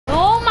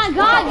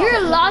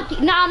Fuck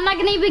you. No, I'm not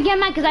gonna even get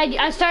mad because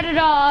I started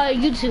a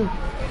YouTube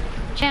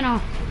channel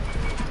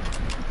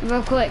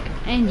real quick,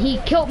 and he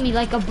killed me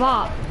like a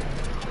bot.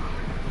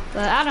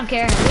 But I don't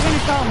care. We're gonna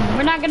show him.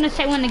 We're not gonna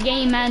say when the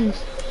game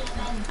ends.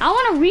 I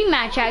want a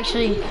rematch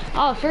actually.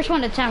 Oh, first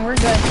 1 to 10. We're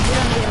good. We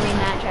don't need a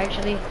rematch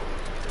actually.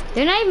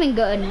 They're not even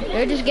good.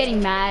 They're just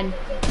getting mad.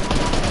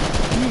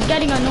 It's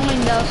getting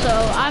annoying though,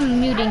 so I'm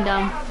muting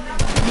them.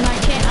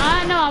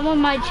 I know, I want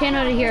my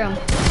channel to hear them.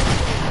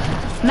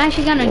 I'm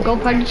actually gonna go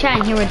party chat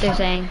and hear what they're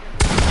saying.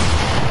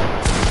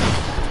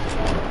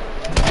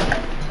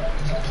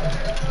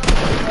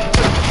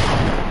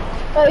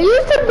 You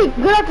used to be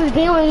good at this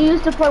game when you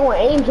used to play with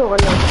Angel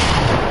and them.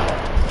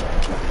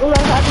 Well, I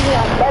thought you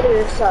got better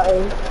or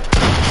something.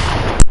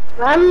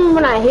 I remember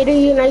when I hated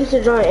you and I used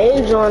to join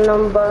Angel and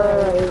them, but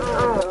I don't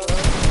know.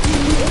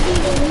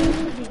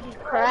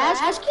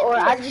 Crash, or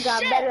I just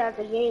got better at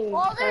the game.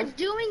 All they're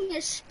doing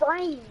is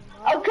spraying.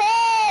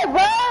 Okay,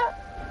 bro.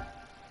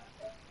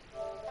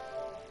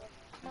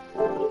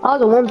 Oh,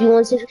 the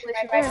 1v1 situation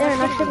right there,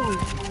 not kidding.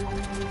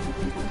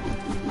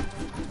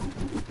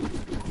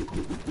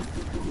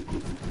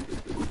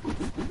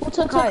 Who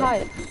took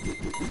Hyatt?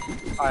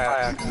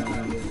 I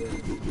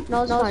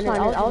No, it's fine.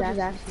 I'll just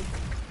ask you.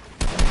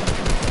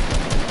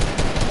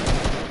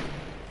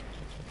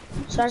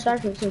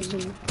 Start with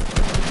 16.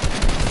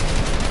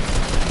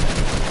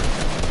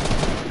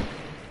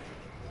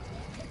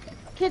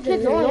 Kids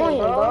annoying,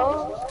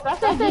 bro.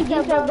 That's a good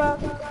game, bro.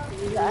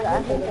 Wait,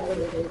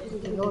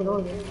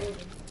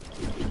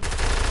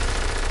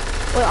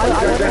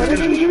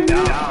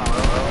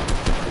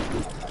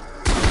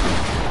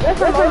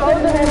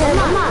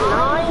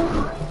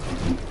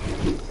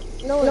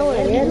 No,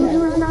 it is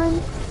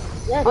 9.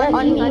 Yeah,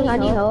 I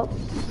need help.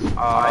 I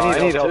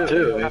need help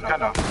too. It's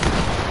kind of.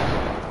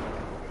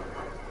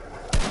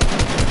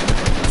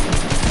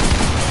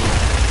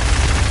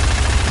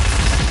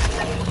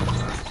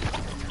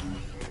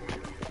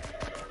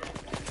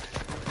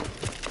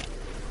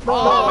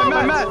 Oh,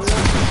 my mats!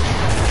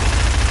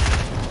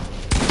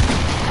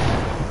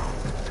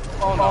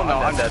 Oh no,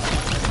 I'm dead.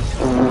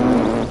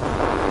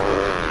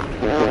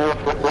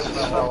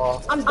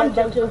 I'm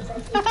dead too.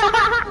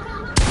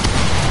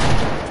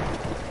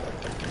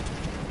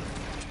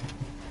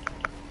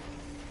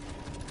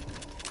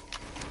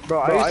 Bro,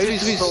 I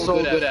used to be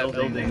so good at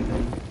building.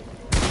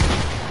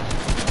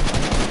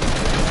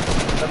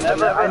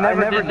 I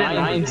never did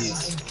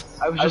 90s.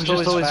 I was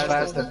just always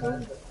fast at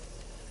building.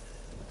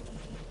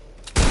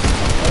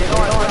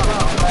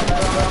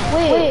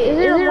 Wait, is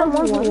it a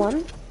 1v1?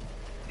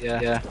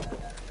 Yeah.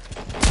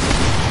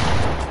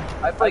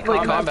 I play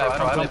combat,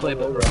 bro. I don't play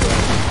build, bro.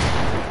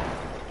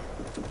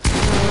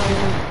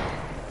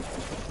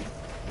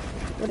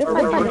 What if I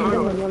find a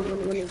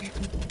 1v1?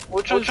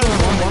 Which one's the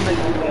one that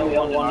you play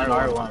on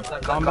R1?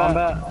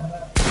 Combat?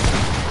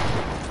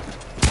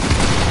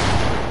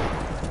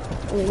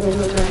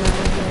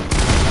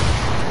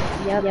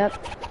 Yep.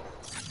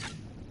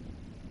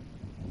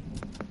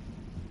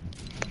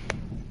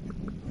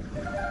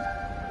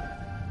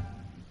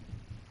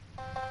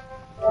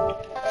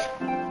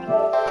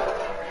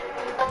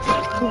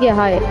 Get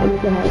high.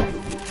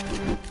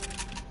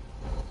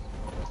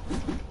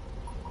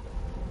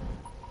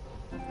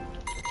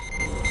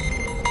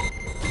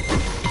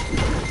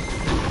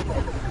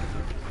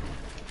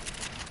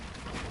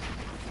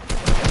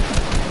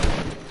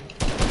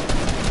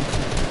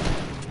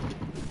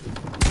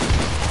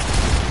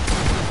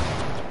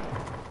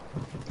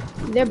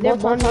 They're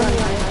both on me.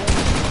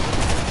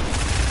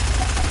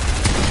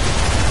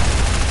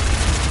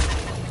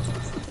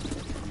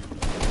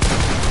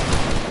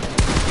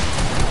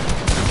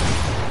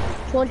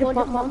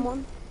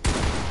 One.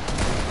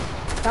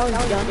 That was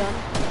done.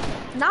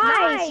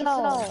 Nice!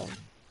 No.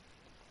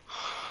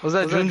 Was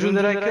that Junjun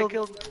that I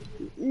killed?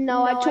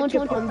 No, I told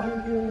you from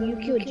Junjun. You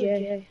killed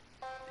Jay.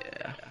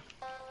 Yeah.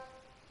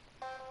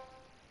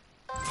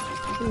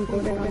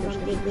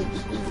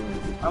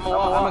 I'm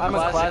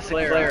a classic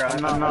player.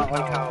 I'm not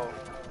like how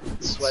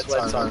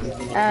sweats on.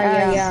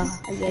 Yeah.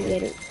 I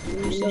get it.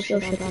 You're so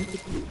shit on.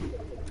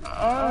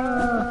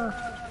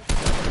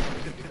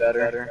 Could be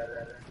better.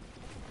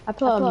 I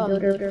put on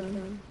builder.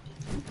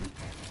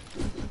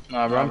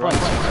 Nah, bro, I'm playing.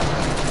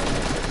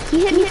 He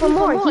hit me for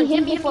more. He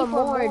hit me for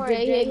more.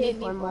 Jay hit me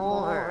for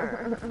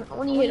more. I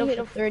only hit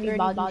him for 30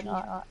 body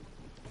shot.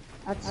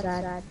 That's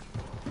sad.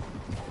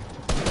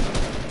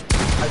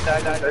 I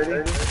died at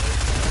 30.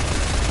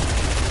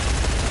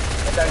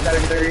 I died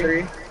at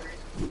 33.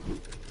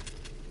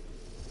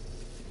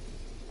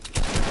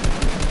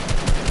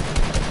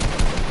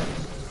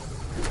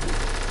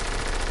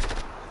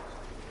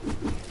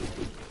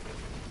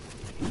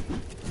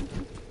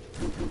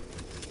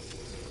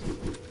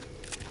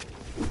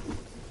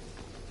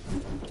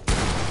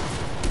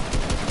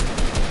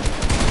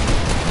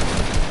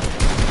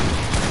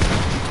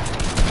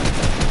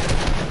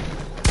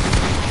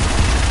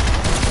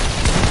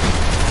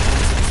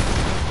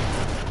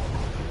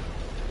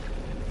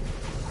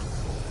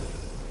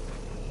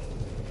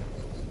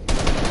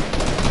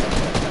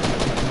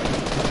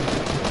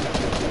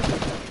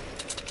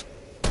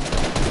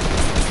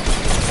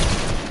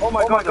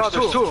 my god,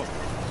 there's two.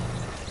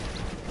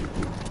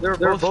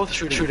 They're both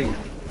shooting.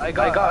 I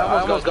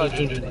almost got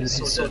Junjun.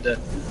 He's so dead.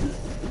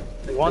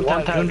 One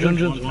time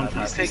Junjun's one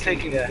time. He's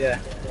taking it. Yeah.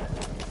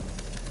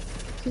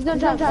 He's gonna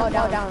try to fall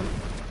down.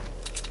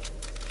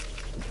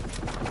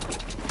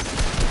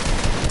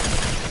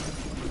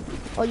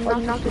 Oh, you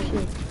knocked the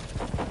shoe.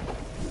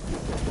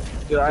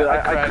 Dude,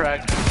 I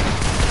cracked.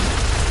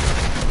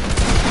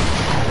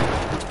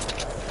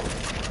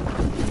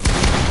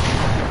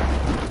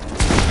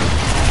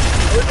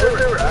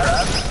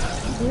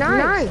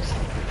 Nice.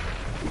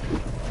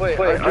 Wait,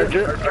 are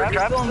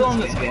traps still in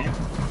this game?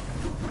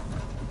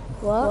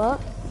 What?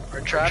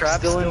 Are traps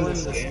still in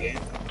this game?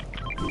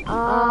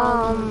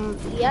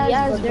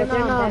 Yes, but they're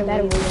not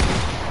better.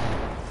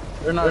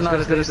 They're not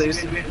as good as they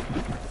used to be?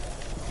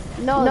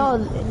 No,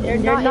 they're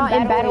not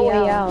in Battle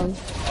Royale.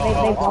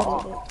 They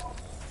bought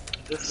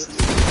it.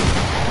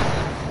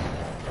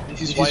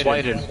 He's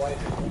whited.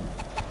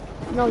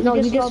 No,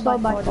 you just fell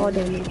by 4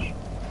 damage.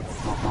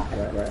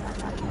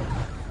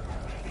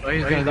 Oh,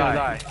 he's gonna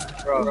die.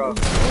 Bro.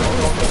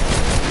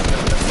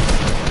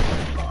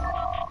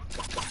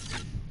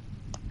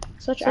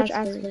 Such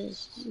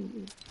assholes.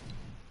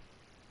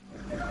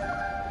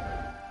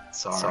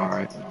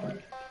 Sorry.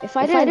 If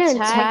I didn't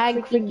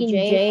tag freaking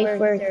Jay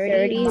for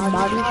 30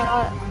 body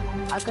shot,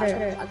 I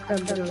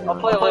could've done it. I'll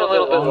play a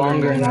little bit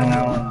longer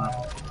now.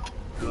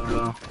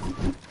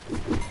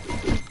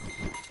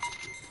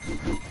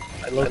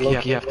 I look, you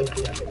have to.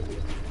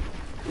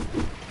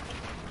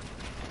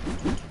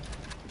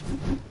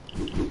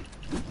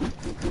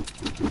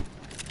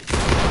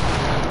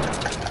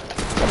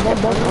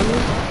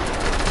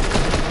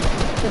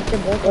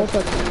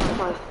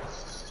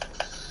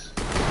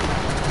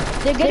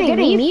 They're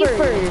getting me first.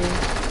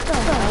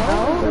 What the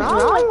hell?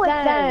 What's wrong with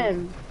them?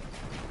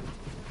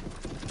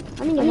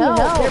 I need help.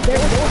 They're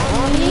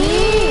on me.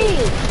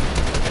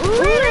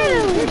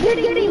 You're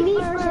getting me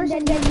first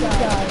and then you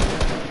die.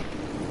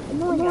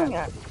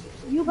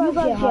 You guys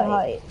get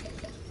high.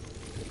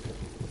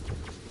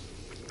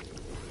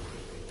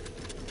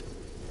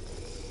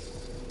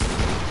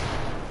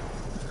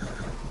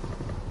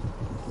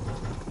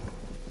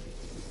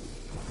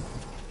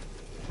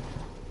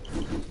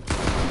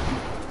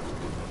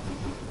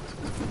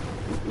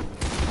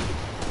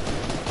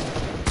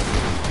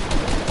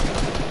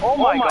 Oh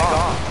my god.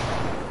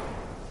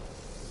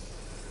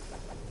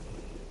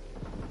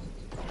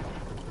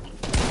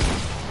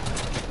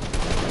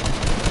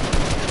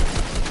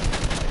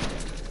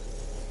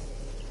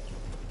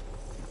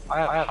 I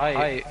have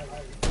height.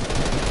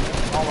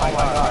 Oh my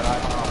god.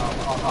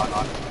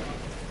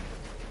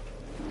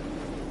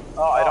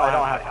 Oh, I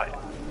don't have height.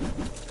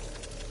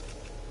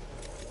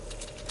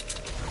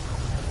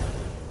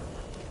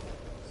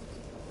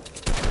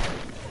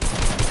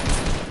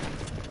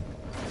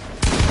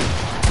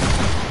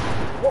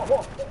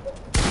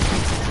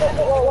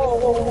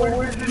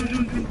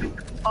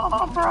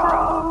 Oh,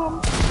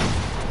 bro.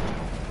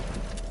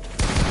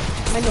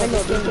 I know.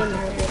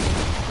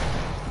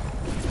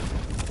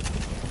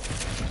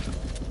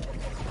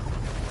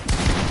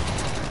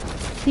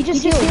 He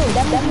just healed.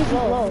 That means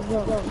low.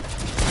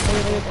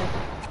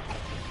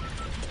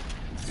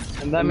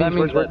 And that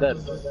means we're dead.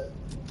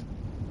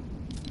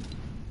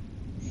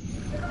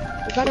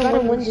 We gotta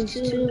win this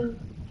too.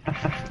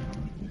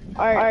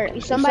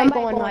 Alright, somebody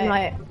going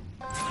high.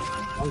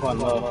 I'm going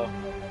low.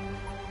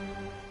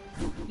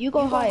 You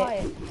go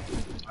high.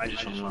 I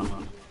just don't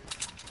know.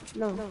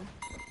 No.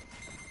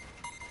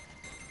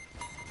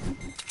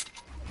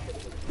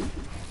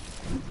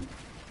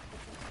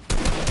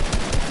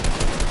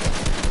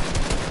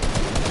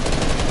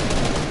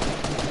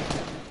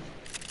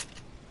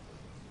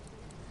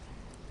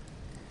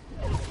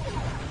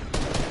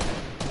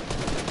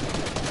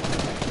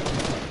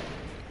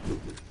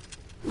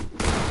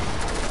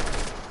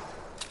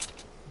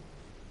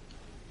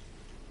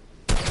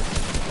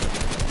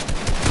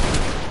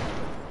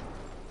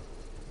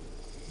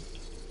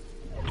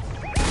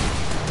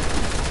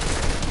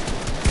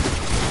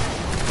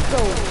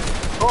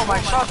 Oh,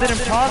 my shot didn't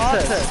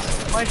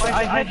process. I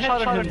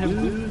headshotted him,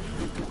 dude.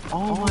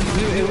 Oh my god,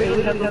 it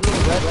really had those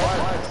red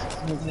lights.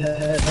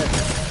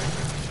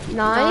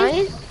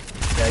 Nice.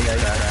 Yeah.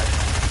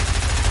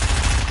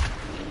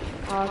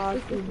 Oh,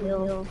 freaking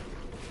hill.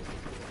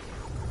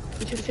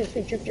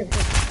 Trip.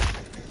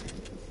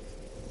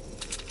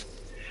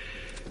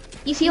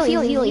 He's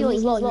healing.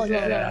 He's low.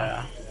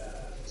 Yeah.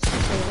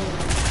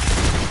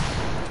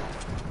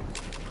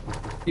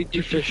 Eat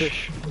your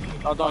fish.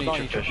 Oh, don't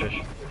eat your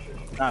fish.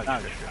 No.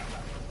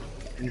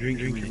 And drink.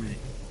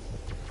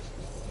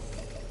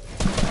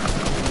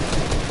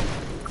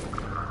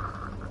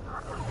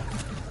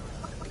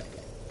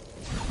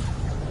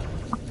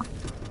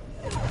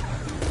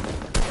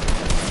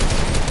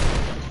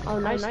 Oh,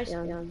 nice.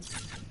 Yeah.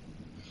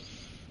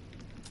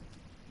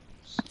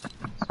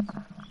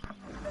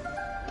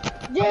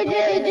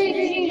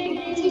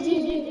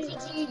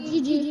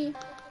 GG.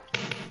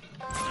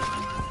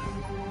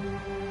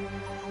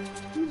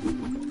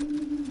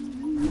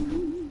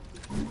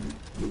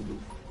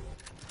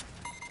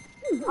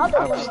 I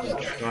was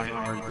trying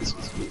hard.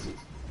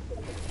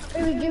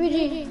 Give me G.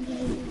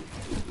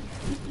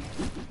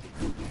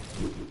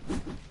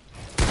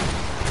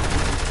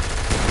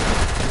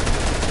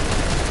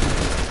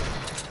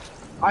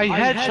 I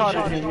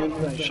headshotted him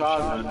with a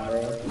shotgun,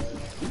 bro.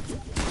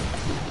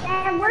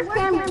 And where's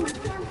Cameron?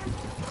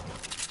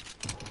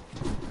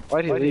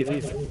 Why'd he leave?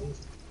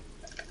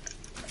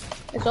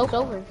 It's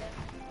over.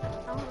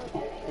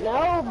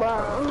 No, bro.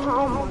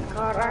 Oh my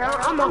god.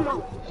 I'm a...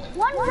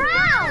 One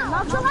round!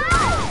 Not so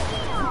loud!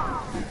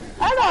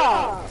 Emma!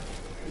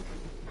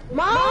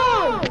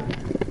 Mom!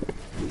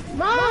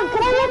 Mom,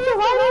 can I look the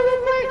writing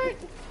real quick?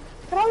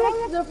 Can I look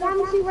the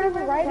pharmacy,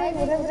 whatever writing,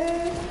 whatever it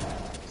is?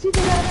 See if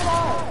they got a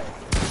car.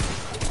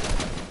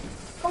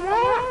 Come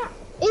on.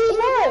 Eat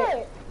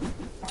it.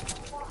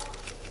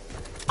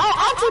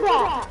 After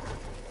that.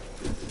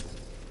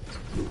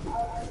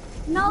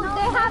 No, they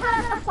have it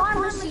at the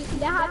pharmacy.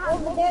 They have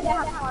over there, they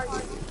have cars.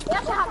 They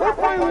also have What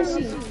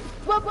pharmacy?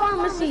 What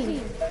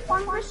pharmacy?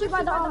 pharmacy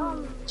by the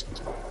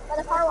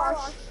car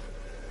wash.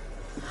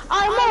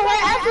 I know,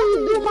 right after you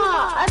do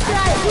after I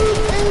eat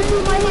and do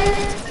my hair,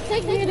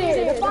 take me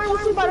there. The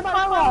pharmacy by the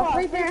car wash,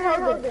 right there in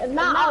Herbert. If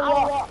not,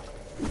 I'll walk.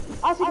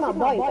 I'll see my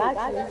bike,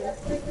 actually.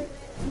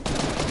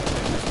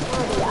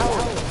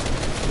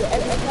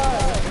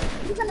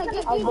 You're gonna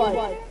get I'll me bike.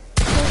 there.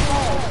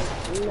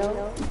 No.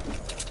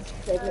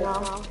 Taking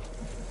off.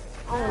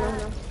 I don't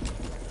know.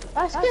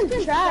 That's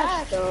getting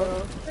trash,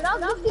 though. But I'll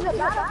just give it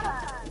back.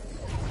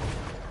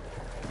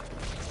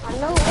 I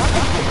know, I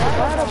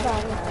forgot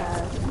about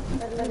that.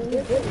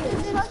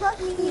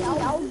 Trust me,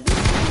 I'll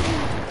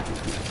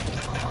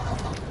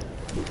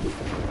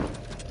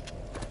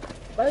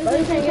But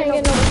you can't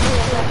get no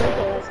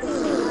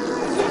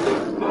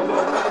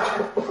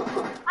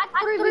I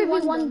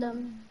 3v1 them.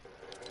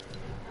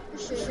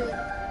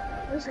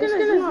 This gun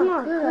is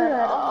not good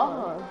at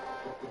all.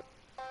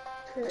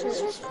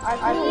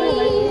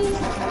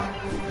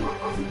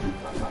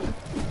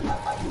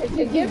 If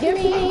you give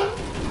me...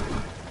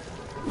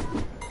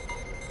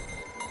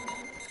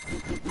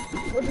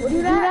 Would you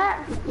do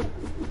that?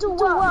 Do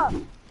what?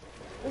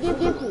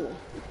 Gift me.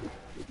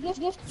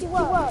 Gift you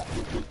what?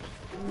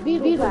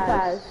 Beetle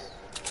Pass.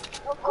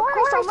 Of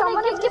course, I'm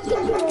gonna gift you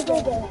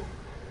over.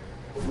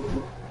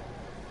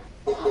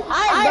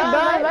 Alright,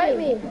 bro,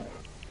 me.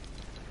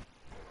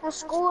 At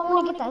school, I'm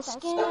gonna get that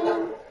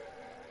skin.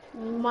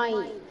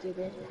 Might get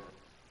it.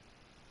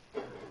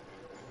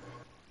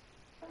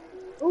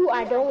 Ooh,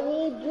 I don't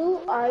need you,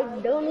 I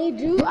don't need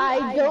you,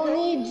 I don't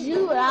need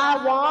you, I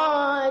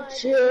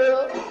want you.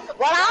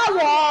 What I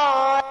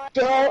want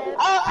you.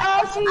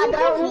 I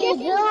don't need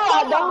you,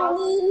 I don't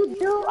need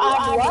you, I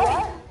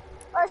what?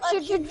 Or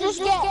should you just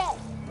get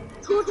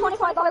two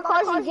 $25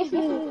 cars and give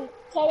me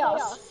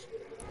chaos?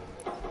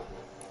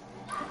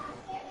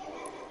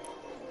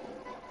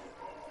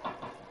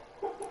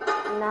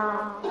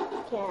 Nah,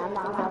 can't, I'm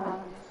not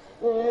having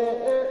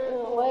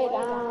wait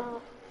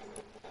down.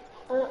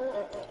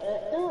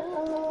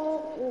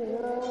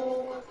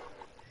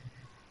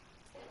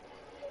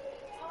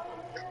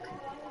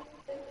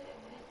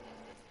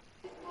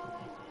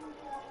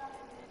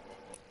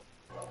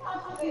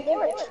 They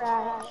were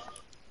trash.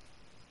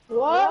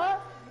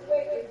 What?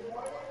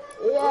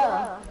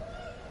 Yeah.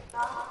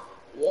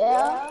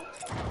 Yeah.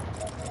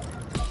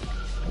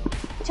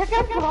 Check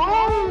out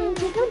Palm.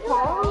 Check out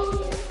Palm.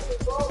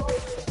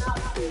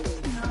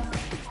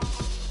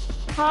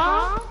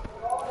 Huh?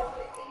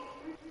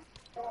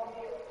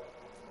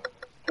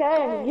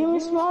 Okay, give me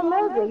small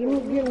melody. Give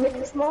me make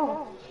it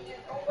small.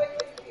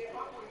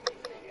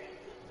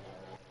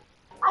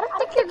 I don't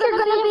think you're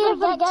gonna be able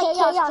to get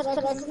chaos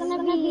today. It's gonna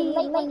be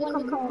late when you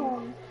come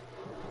home.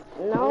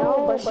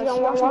 No, but she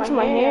don't wash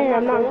my hair.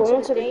 I'm not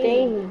going to the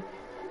thing.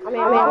 I mean,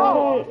 I'm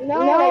going. No,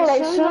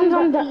 like soon as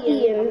I'm done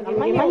eating, I'm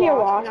gonna get my hair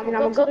washed, and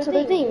I'm gonna go to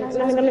the thing.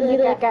 And I'm gonna be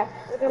like at,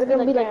 we're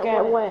gonna be like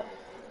at what?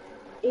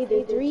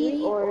 Either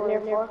 3 or near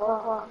 4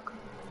 o'clock.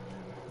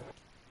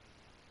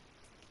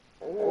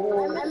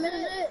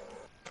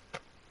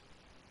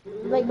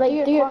 Like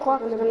 3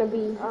 o'clock is gonna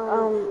be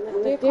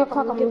 3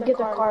 o'clock. I'm gonna get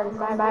the card and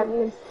buy back.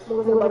 We're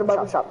gonna go to the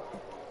barber shop.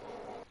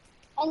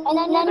 And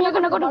then you're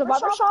gonna go to the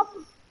barber shop?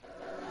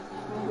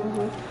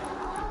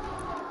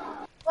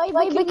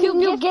 Wait, can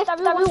you gift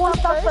everyone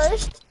stuff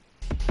first?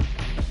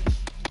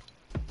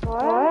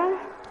 What?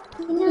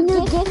 Can you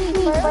gift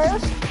me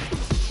first?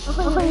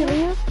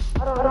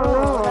 I don't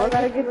know. I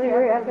gotta get there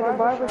right after the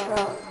barber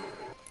shop.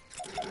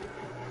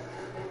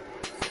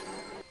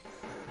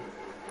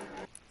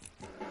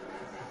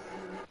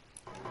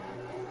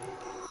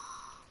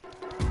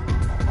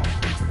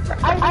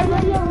 I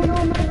really am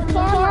doing my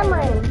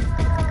Cameron.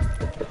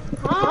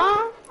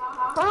 Huh?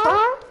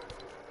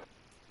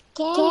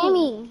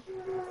 Cammy.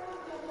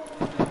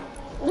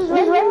 Just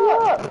ready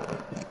up.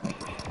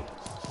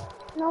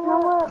 No,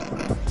 what?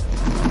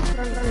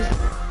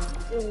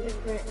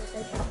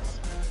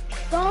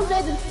 Don't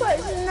say this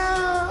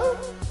personal.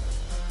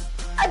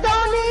 I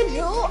don't need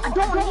you,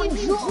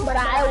 but I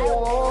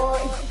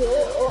want you.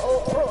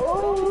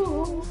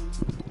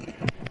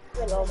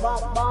 Hello. I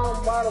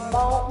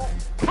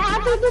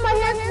have to do my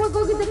hair before I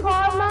go get the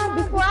car, man.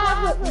 Before I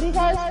have it,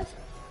 because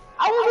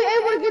I won't be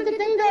able to get the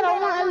thing that I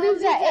want at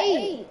least at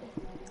 8.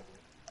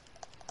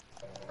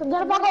 Cause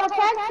then if I go to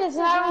practice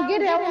and I don't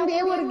get it, I won't be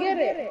able to get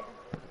it.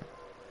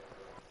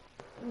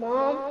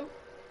 Mom.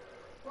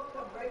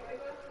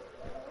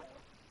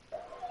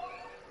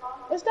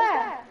 What's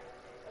that?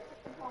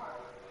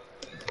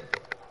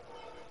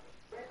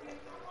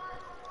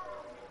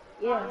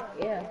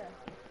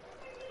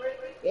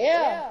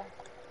 Yeah.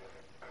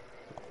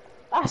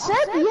 I said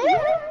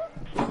yeah.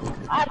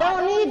 I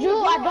don't need you.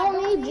 I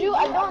don't need you.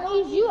 I don't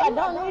need you. I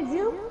don't need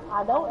you.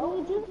 I don't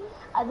need you.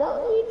 I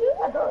don't need you.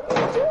 I don't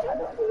need you. I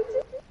don't need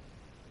you.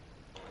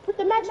 Put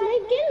the match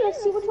again.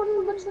 Let's see which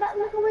one looks like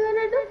we're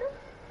gonna do.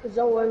 The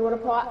Zone Wars, what a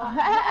part.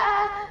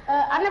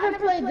 I never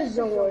played the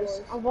Zone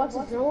Wars. I'm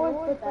watching Zone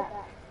Wars. Put that.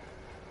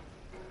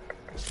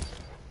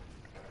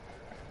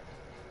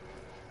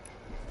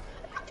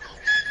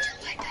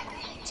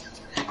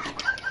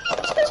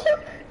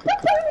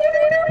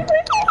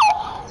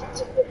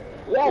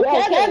 Yeah,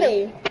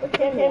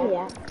 Kevin.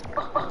 Yeah.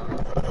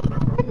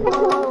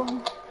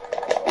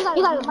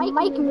 You got a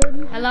mic.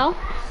 Hello?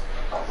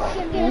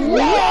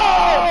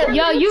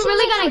 Yo, you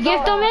really gonna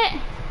gift him it?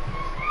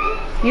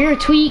 You're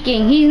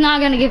tweaking. He's not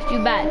gonna gift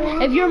you back.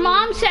 If your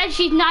mom says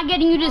she's not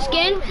getting you the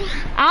skin,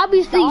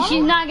 obviously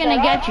she's not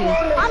gonna get you.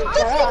 I'm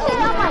just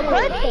thinking on my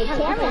birthday,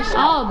 Cameron.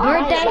 Oh,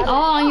 birthday?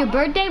 Oh, on your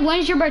birthday?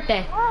 When's your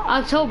birthday?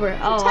 October.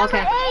 Oh,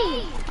 okay.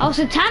 Oh,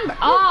 September.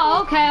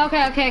 Oh, okay.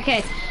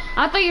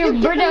 I thought your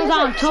birthday was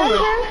on October.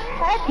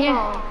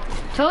 Yeah.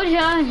 Told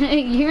ya,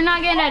 you're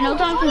not getting that no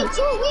time soon.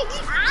 2 weeks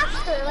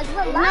after, like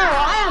relax. No,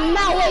 I am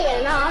not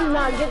waiting. No, I'm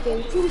not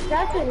getting 2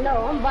 seconds.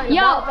 No, I'm buying the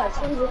ball pass.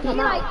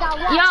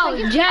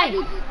 Yo,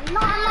 Jay. No,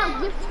 I'm not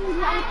gifting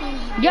you anything.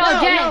 Yo,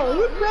 Jay. No,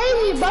 you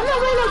crazy, but I'm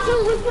not waiting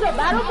 2 weeks for the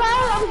battle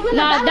pass. I'm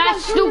getting Nah,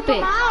 that's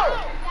stupid.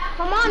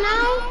 Come on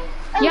now.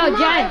 Yo,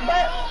 Jay.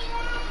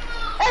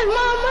 It's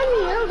my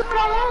money. There's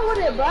nothing wrong with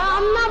it, bro.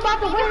 I'm not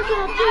about to wait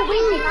until 2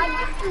 weeks. I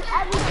gift you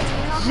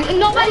everything.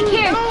 Nobody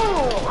cares.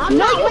 No, I'm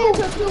not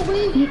waiting until 2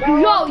 weeks.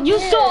 Bro. Yo, you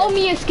still owe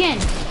me a skin.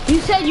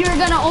 You said you were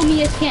gonna owe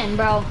me a skin,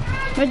 bro.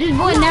 But this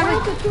boy never.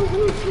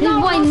 This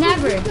boy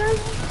never.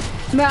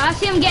 Bro, I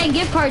see him getting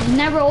gift cards.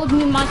 Never owed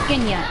me my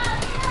skin yet.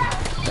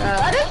 Bro,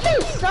 this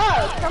thing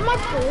sucks. I'm not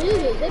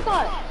believe it. They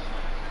got.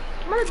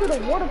 I'm gonna do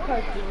the water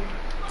park thing.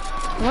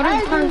 What are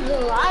you I feel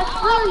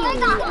you. They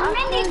got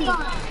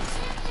miniguns.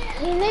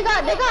 I mean, they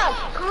got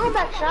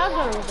combat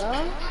shotguns, bro.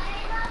 I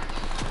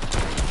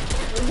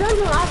feel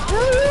you. I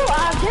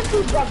get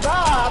you, bro.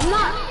 I'm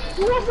not.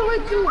 Who wants to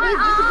wait 2 weeks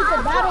just to get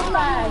the battle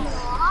pass?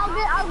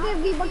 I'll give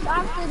V-Bucks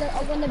after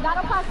when the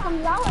battle pass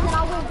comes out, and then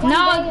I'll wait 1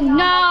 day.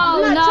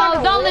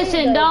 No, don't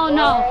listen,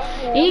 no.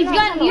 He's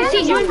gonna, you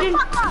see,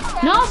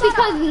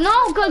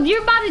 because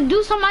you're about to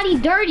do somebody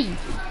dirty.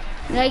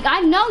 Like,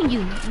 I know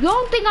you. You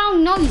don't think I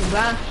don't know you,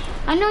 bro.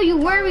 I know you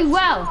very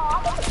well.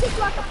 I'm gonna kick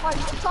you out the party.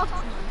 Talk to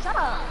me. Shut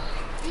up.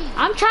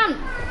 I'm trying,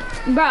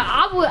 bro, if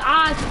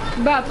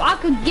I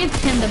could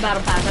gift him the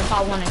battle pass if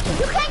I wanted to.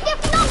 You can't give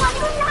no one.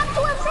 You don't have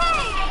to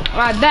insane.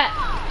 Alright, bet.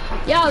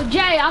 Yo,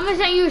 Jay, I'm gonna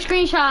send you a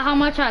screenshot of how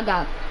much I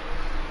got.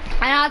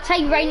 And I'll tell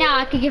you right now,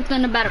 I could gift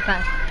him the battle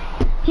pass.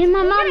 Is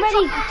my mom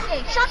ready?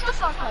 Shut the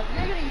fuck up.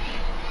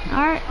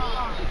 Alright.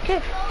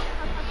 Okay.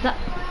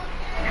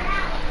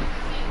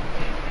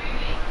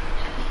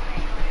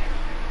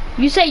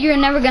 You said you're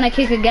never gonna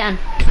kick again.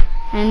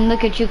 And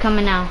look at you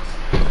coming now.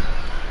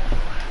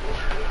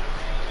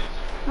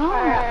 Oh.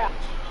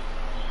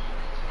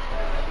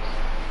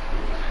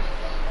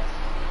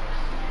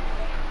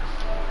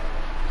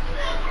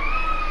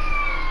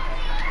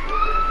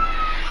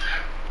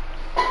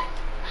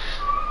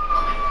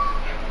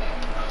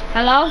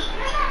 Hello?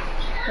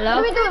 Hello?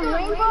 Are we doing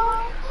rainbow?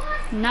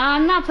 Nah,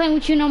 I'm not playing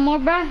with you no more,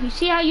 bruh. You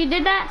see how you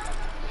did that?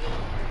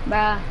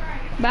 Bruh,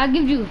 I'll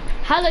give you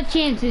hella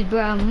chances,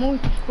 bruh.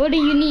 What do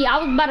you need? I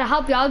was about to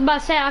help you. I was about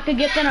to say I could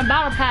get in a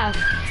battle pass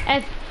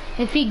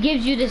if he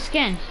gives you the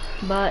skin.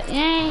 But,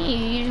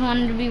 you just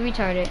wanted to be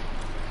retarded.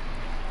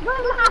 You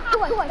don't even have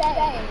to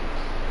obey.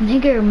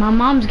 Nigger, my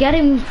mom's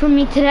getting it for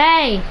me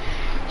today.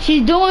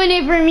 She's doing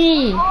it for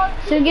me.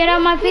 So get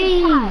out my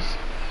face.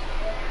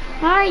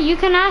 Alright, you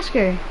can ask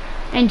her.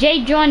 And Jay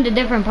joined a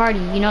different party.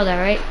 You know that,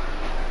 right?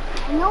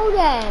 I know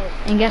that.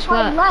 And guess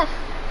what? Left.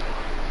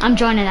 I'm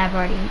joining that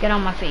party. Get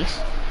on my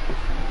face.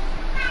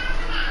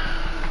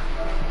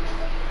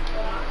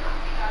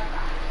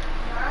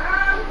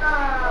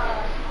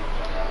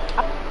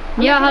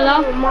 Yeah,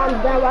 hello?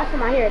 Mom's done washing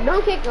my hair.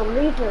 Don't kick him.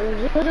 Leave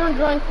him.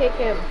 Don't kick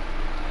him.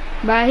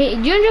 But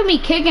Junjun be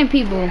kicking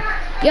people.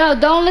 Yo,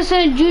 don't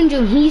listen to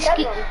Junjun. He's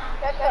get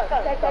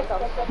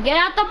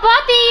out the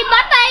party.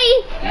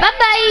 Bye-bye.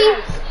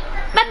 Bye-bye.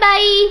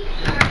 Bye-bye.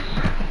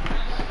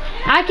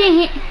 I can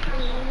hear.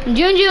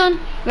 Junjun,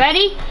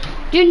 ready?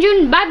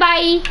 Junjun,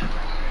 bye-bye.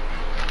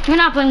 We're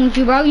not playing with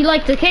you, bro. You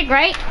like to kick,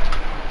 right?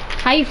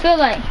 How you feel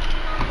like?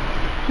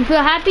 You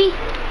feel happy?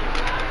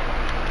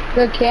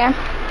 Good, Cam.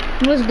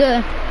 What's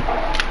good?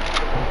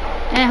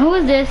 And who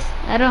is this?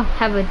 I don't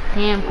have a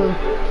damn clue.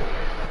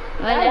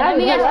 Let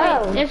me guess.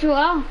 Wait, that's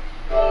Joel.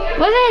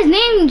 Wasn't his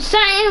name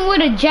something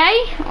with a J,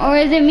 or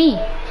is it me?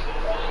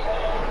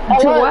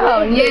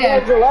 Joel, yeah.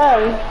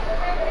 Joel.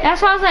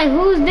 That's why I was like,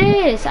 who's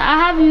this? I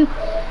have you.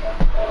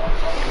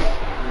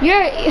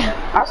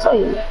 I'll show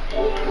you.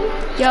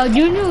 Yo,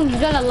 Juju's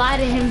gonna lie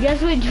to him.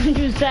 Guess what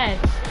Juju said?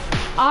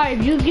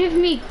 Alright, you give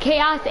me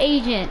Chaos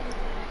Agent.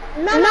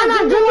 No,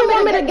 Juju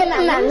want me to get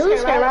in that new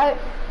skin, right?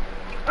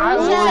 I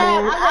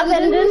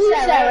said the new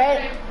set,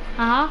 right?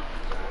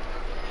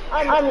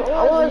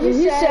 What was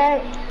he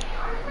said?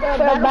 For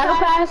the battle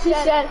pass, he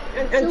said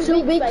in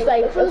 2 weeks,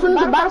 like, as soon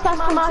as the battle pass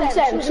come out, he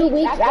said in 2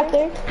 weeks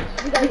after,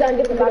 you're gonna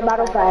get the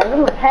battle pass.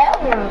 I'm like,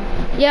 hell no.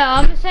 Yeah,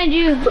 I'm gonna send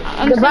you.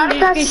 The battle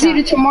pass is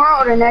either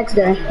tomorrow or the next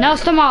day. No,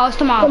 it's tomorrow. It's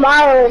tomorrow.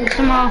 Tomorrow.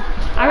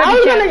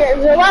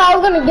 I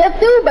was gonna get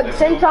through, but at the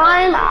same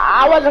time,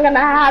 I wasn't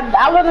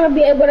gonna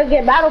be able to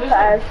get battle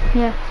pass.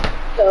 Yeah.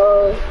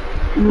 So,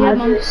 Yeah,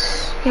 mommy.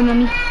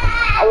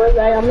 I was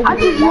like, I'm gonna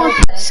just want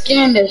to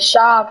skin the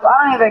shop.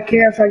 I don't even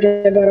care if I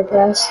get a battle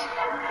pass.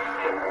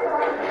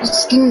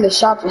 Skin the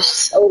shop is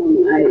so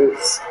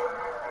nice.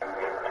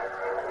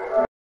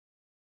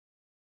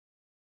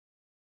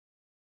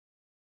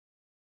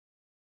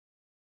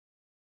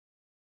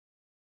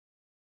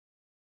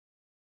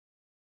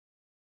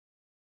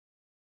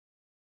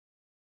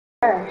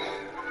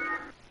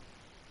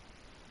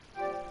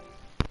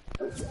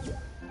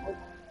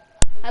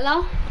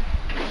 Hello?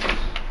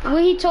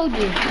 What he told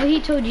you?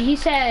 He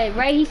said,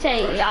 right? He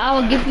said, I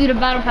will give you the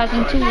battle pass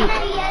in 2 weeks.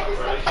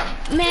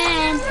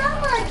 Man,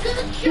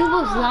 he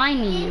was lying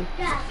to you.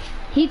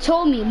 He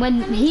told me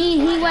when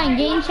he went in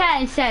game chat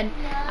and said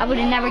I would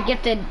have never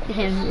gifted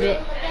him it.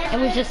 It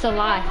was just a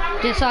lie,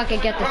 just so I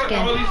could get the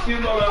skin.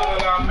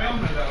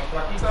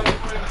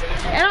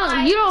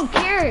 You don't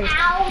care.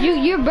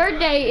 Your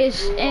birthday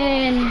is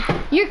in.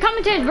 You're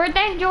coming to his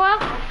birthday, Joel?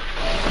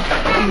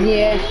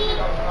 Yeah.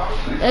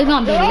 It's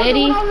gonna be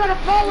litty.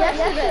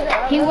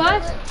 He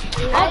was?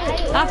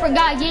 Oh, I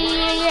forgot.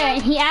 Yeah.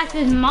 He asked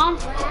his mom,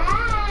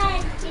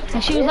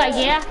 and she was like,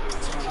 yeah.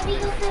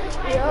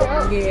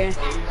 Yeah.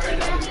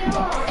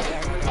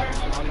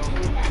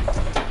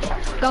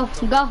 Go.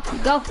 Look,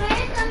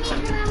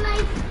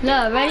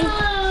 ready?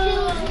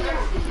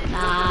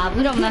 Nah,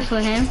 we don't mess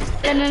with him.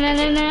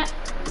 It's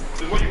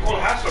what you call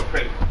hassle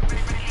pay.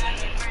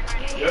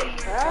 Yep.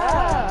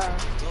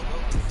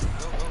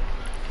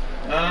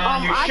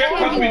 Your shit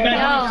cost me $907. It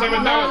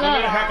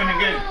won't happen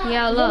again.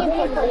 Yeah, look.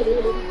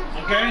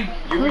 Okay?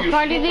 Who's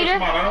party leader?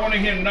 I don't want to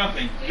hear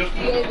nothing. Just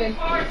Alright.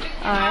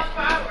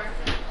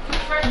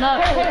 Look.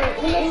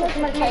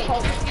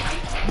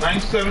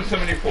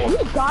 9774. You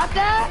got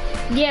that?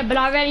 Yeah, but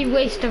I already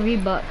wasted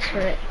 $3 for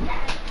it.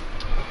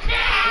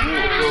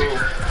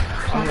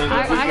 I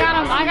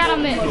got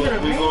him in. We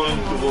going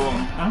to go,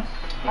 huh?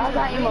 How's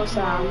that emo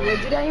sound? We'll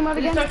do that emo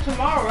again? Start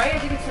tomorrow, right? I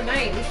think it's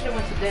tonight. We should have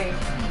went today.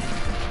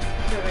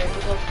 We'll go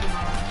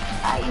tomorrow.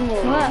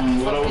 What?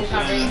 What I was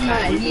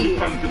saying is we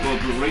planning to go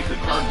to race the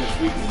car this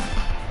weekend.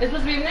 It's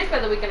supposed to be next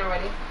other weekend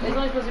already. It's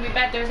only supposed to be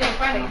back Thursday and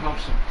Friday.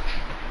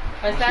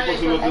 By Saturday,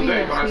 supposed to go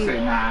today, but I say,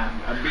 nah,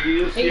 I big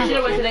you should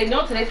have went today.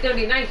 No, today's going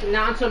to be nice.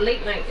 Now until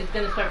late night, it's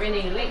going to start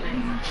raining late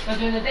night. So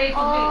during the day, it's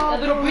supposed to be a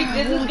little breeze.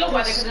 This is good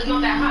weather because it's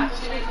not that hot.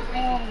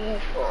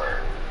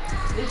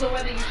 This is the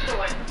weather you should have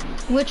went.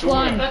 Which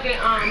one? Okay,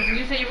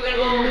 you said you were going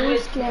to go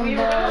with Skin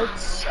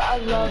buds. I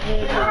love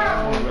it.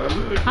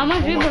 How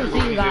much people do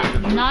you got?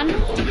 None?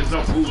 There's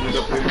no food in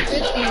the place.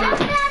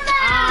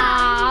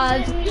 I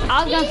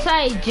was gonna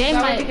say Jay be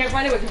might, careful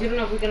anyway because you don't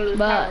know if we're going to lose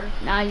but power.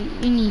 nah,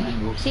 you need.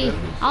 See,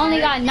 I only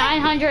got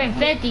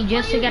 950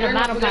 just to get a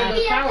battle pass.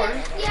 We got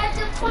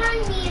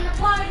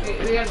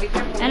to be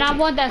careful. And I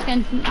want that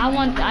skin. I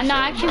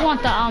actually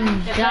want the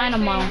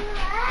dynamo.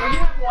 Well, you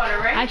have water,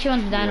 right? I actually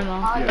want the dynamo.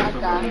 I got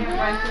that.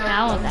 Yeah,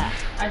 I want that.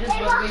 I just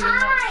was leaving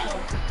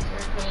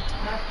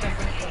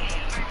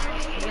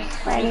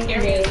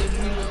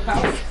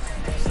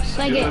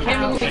Sling it.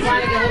 Can't be quiet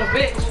like a little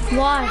bitch.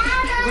 Why?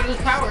 We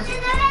lose power.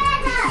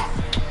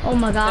 Oh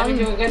my That means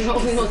god. you're going to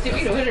no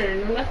TV, no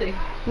internet, no nothing.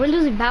 We're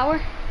losing power?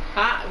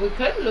 We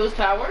could lose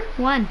power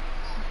When?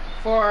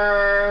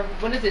 for,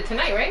 when is it,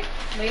 tonight, right?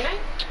 Late night?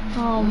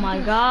 Oh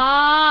my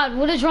god.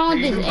 What is wrong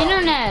with this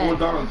internet?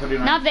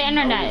 $4.39. Not the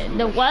internet.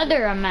 The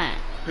weather I'm at.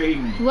 Pay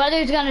me.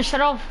 Weather's gonna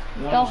shut off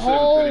the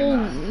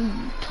whole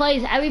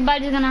place.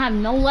 Everybody's gonna have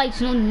no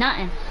lights, no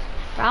nothing.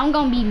 I'm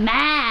gonna be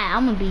mad.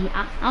 I'm gonna be.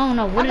 I don't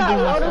know what to do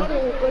myself.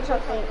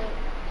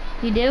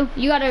 You do?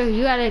 You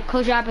gotta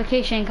close your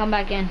application and come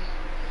back in.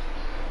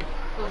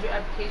 Close your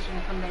application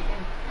and come back in.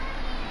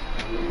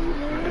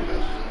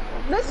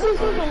 This is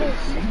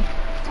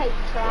take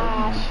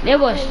trash. It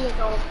was.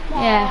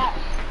 Yeah.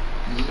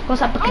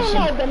 Close I don't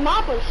application. know, the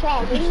map was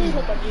trash. This is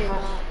like a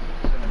map.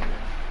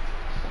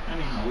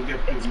 Anyhow, we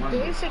get paid money.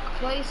 Basic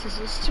places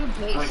is too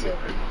basic.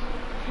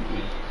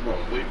 Well,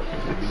 wait,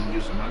 they've been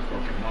using my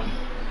fucking money.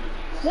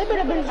 They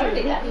better been some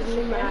big map.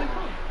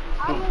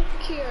 I don't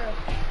care.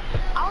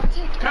 I'll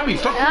take Cammy,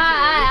 stop.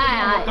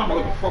 Aye. I'm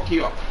gonna fuck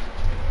you up.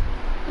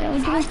 Yeah,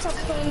 what you I stopped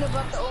playing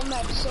about the old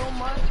map so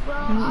much, bro.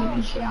 I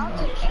don't care. I'll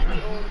take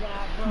any old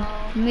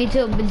map, bro. Me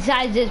too,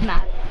 besides this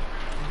map.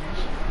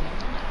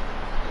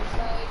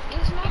 Like,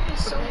 this map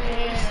is so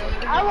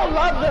basic. I would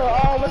love the,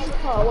 what's it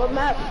called? What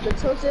map? The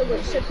tilted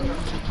with shipping? You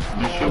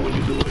sure what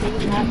you do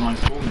it on my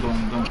phone,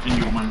 don't in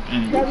your man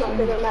in your That's my phone.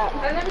 favorite map.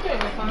 I never do it on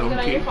my phone. Don't Do it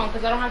on your keep- phone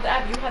because I don't have the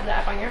app. You have the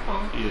app on your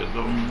phone. Yeah,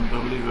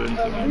 don't leave anything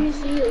Let in. me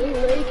see it,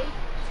 lady.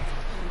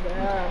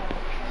 Yeah.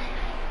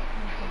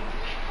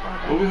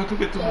 Well, we have to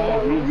get to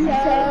more room. You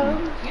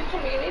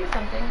told me you needed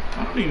something.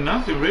 I don't need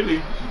nothing really.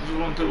 I just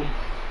want to.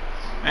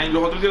 En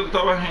los otros días tú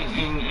estabas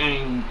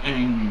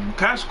en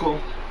Casco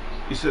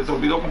y se te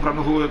olvidó comprarme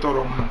un jugo de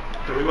toronja.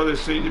 Te lo iba a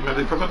decir y me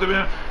dijo cuando te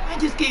viene,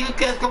 ay, es que en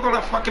Casco con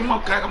la fucking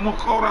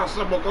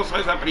mocosa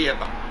esa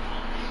prieta.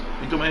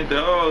 Y tú me dijiste,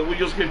 oh, we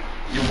just get,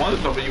 you want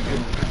it, but you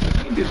can,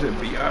 I dice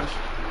Biash.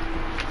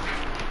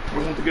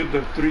 We're going to get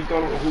the $3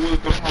 jugo de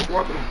toronja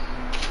 4.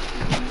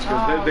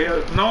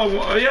 No,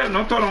 yeah,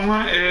 no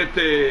toronja,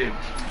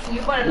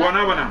 You bought it.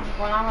 Guanábana.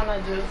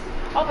 Guanábana juice.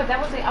 Oh, but that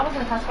was I was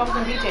in Costco. I was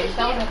in DJ's.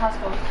 That was in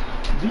Costco.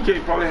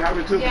 DJ probably have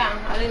it too. Yeah,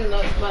 I didn't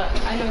know, but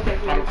I know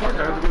exactly. Matter of fact, I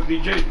had to go to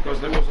DJ because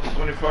there was on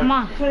 25. Come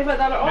on.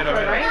 $25 offer,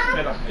 Mira, right?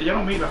 mira, ella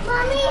no mira.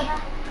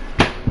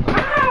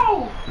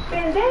 Ow!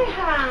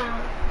 Pendeja!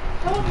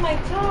 Toes my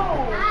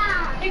toe.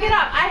 Pick it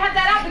up. I have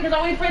that out because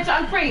I wait for it to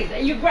unfreeze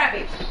and you grab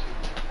it.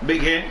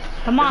 Big head.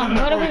 Come on,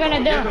 what are we gonna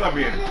do? Déjala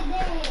bien.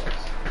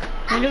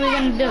 What are we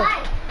gonna do?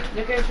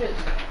 Look at it.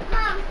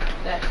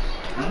 That.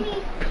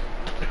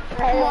 Oh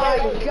my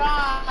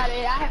god, I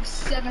have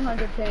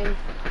 700 ping.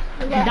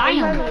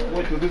 Damn.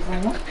 Wait, to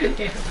different one?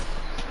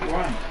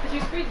 Why? Did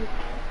you freeze it?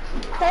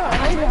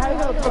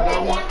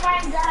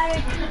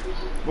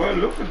 Well,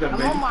 look at that, I'm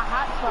baby. on my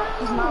hotspot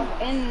because my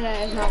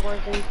internet is not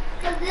working.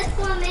 Cause this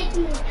one makes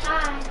me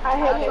tired. I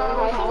hate it. I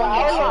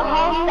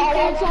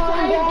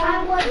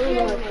want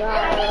you.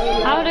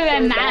 How did I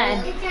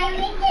mad?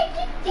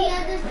 The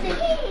other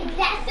city.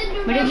 That's in the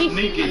What did he?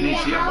 Sneaky,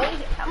 Nicia.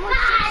 I'm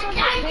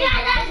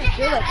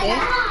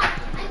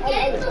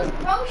getting some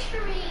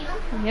groceries.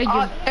 Yeah,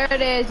 Oh, there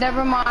it is.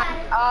 Never mind.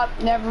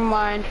 Never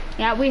mind.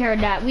 yeah, we heard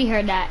that. We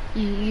heard that.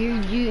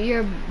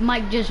 Your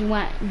mic just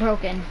went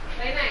broken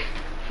Say night.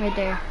 right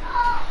there.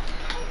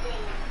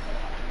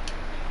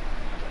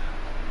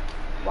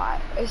 Why?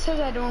 It says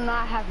I do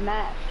not have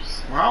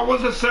maps. How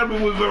was the server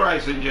with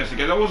Verizon,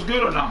 Jessica? That was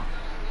good or not?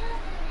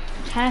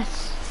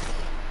 Test.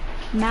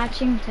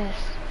 Matching test.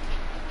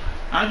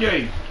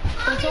 Ajay,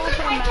 It's all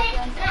for a map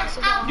then.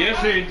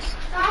 Jesse,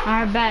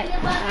 I bet.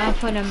 I'll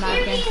put him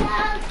back in.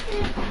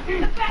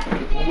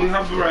 we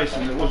have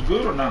Verizon. It was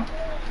good or not?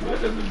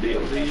 What is the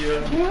deal? We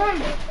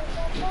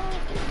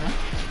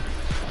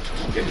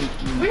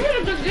had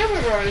a good deal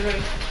with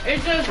Verizon.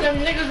 It's just them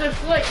niggas are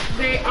slick.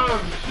 They They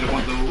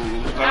want to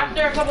start.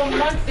 after a couple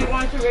months they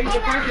wanted to raise the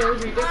price. It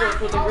was ridiculous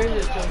what they raised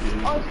it to.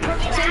 Oh, it's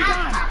perfect. Same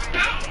time.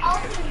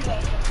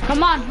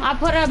 Come on, I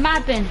put a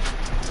map in.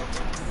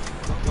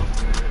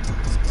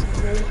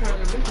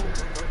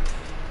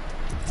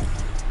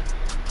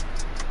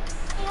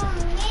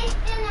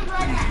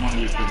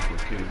 Money is good for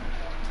kids.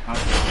 I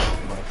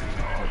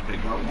they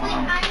got one.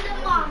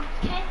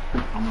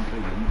 I'm gonna tell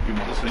you, you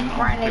mother say no.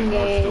 Running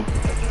game.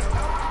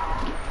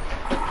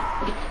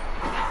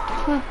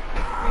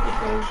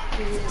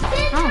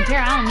 I don't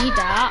care. I don't need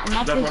that. I'm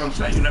not That's what I'm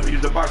saying. You never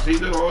use the box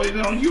either, or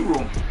either on your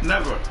room.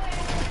 Never.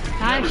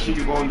 Never see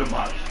you go in the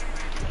box.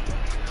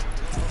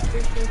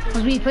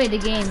 Because we played the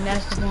game.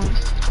 That's the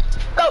point.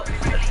 Go!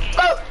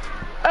 Go!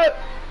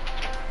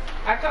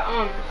 I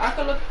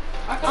could look.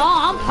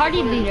 Oh, I'm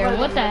party leader.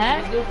 What the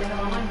heck? Go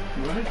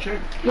ahead, check.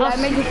 Yeah, I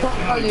made you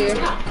follow you.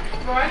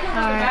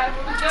 Verizon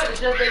was good. It's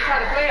just they try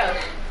to play us.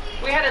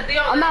 We had a deal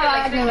I'm not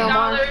like lagging no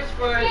more. $60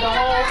 for the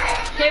whole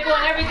cable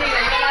and everything,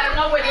 and then out of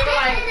nowhere they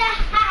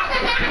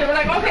were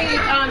like, okay,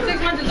 6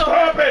 months is over.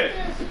 Stop it!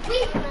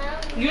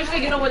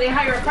 Usually, you know, when they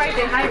hire a price,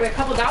 they hire a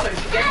couple dollars.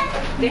 You get it?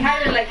 They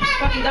hire like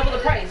fucking double the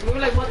price. We were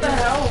like, what the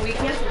hell? We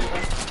canceled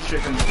it.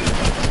 Chicken.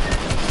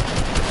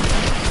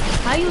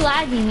 How you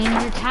lagging when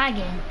you're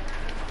tagging?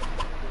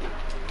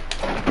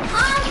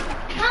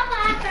 Papa,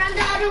 I found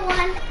the other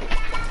one.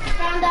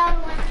 Found the other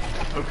one.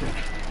 Okay.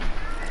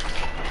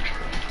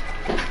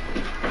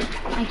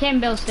 I can't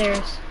build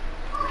stairs.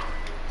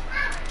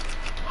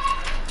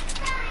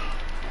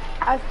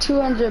 I have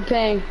 200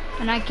 ping.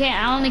 And I can't.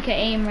 I only can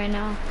aim right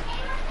now.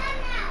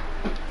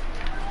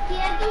 He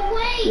had to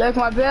wait. Look,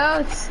 my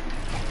builds.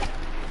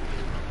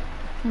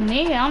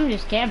 Me, I'm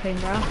just camping,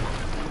 bro.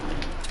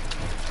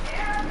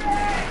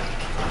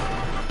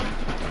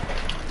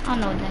 I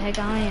don't know what the heck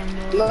I am,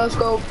 dude. Let's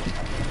go.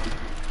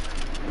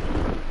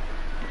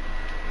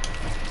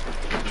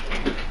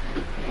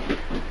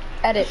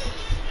 Edit.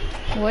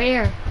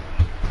 Where?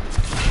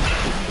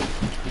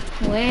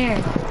 Where?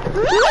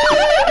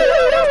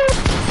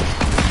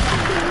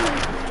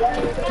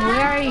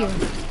 Where are you?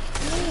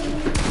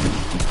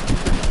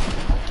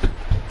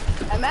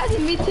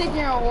 Imagine me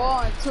taking a wall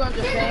on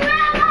 200 ping.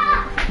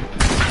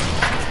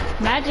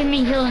 Imagine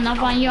me healing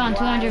up on you on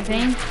 200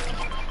 ping.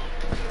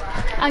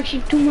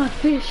 Actually, to my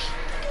fish.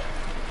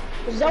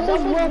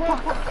 Zombies will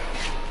talk.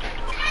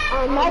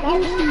 Not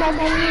used to my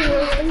money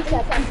since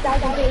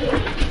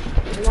 2008.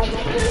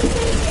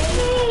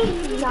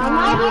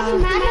 Now this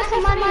man has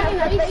some money in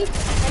the face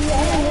and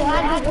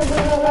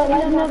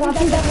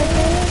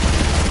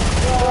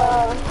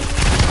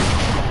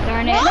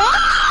Darn it.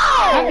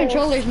 My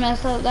controller's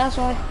messed up, that's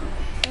why.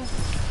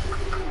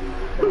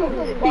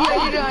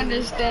 You don't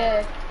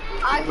understand.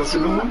 I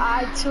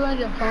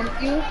 200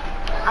 pumped you.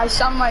 I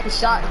shot my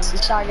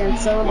shotgun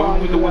so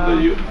long ago.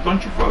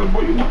 Don't you follow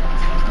what you want?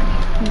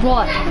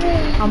 What?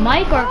 A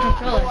mic or a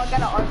controller? I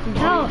got an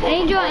RPG. No,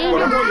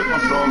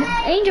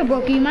 Angel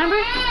broke you, remember?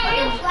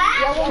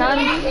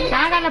 Charlie,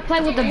 now I gotta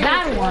play with the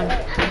bad one.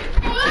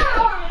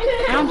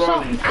 And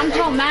I'm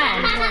so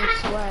mad.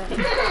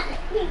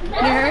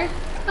 You heard?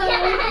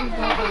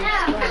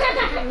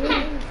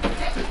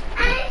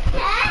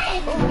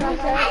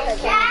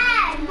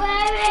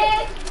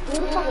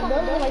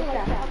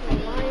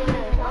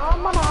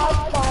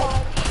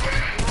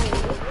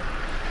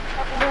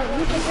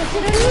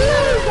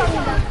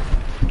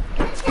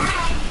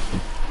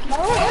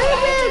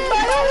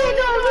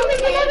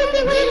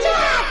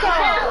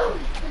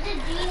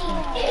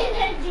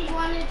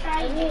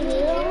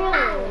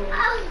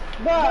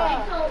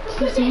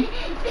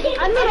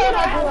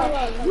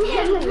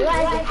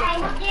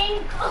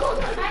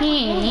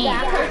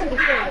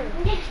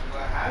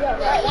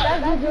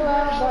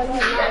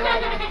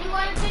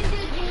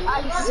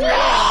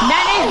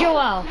 That is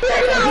Joel.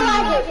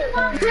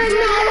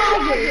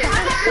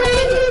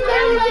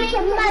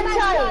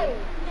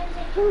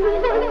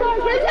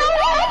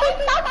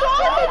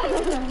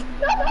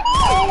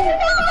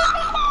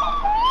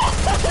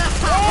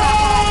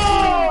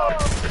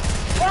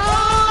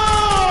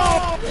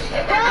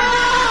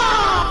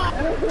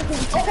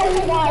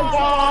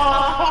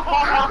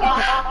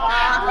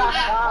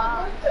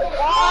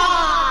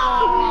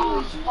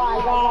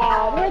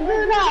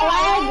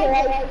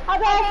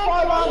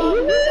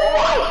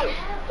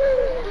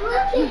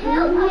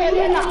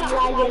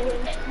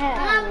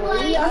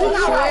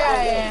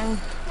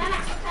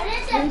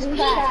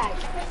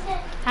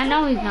 I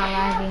know he's not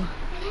lagging.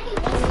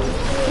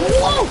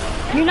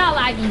 You're not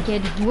lagging,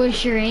 kid.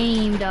 Where's your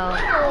aim, though?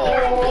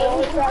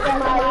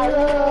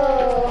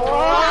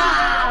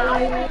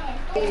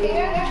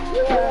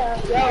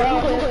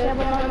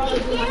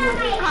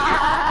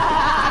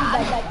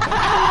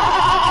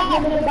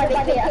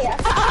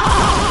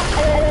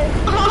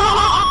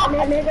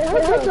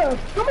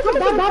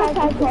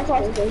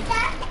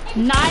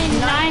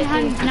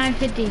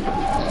 $950.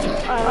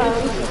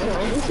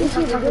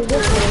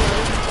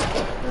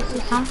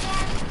 Huh?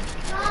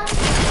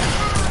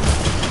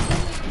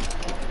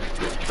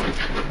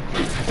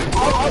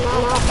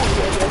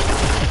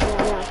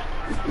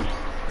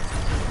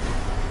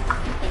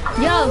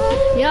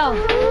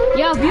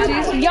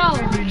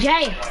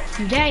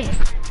 Jay.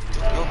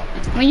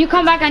 When you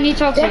come back, I need to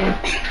talk to you.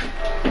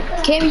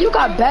 Kim, you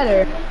got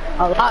better.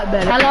 A lot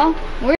better. Hello?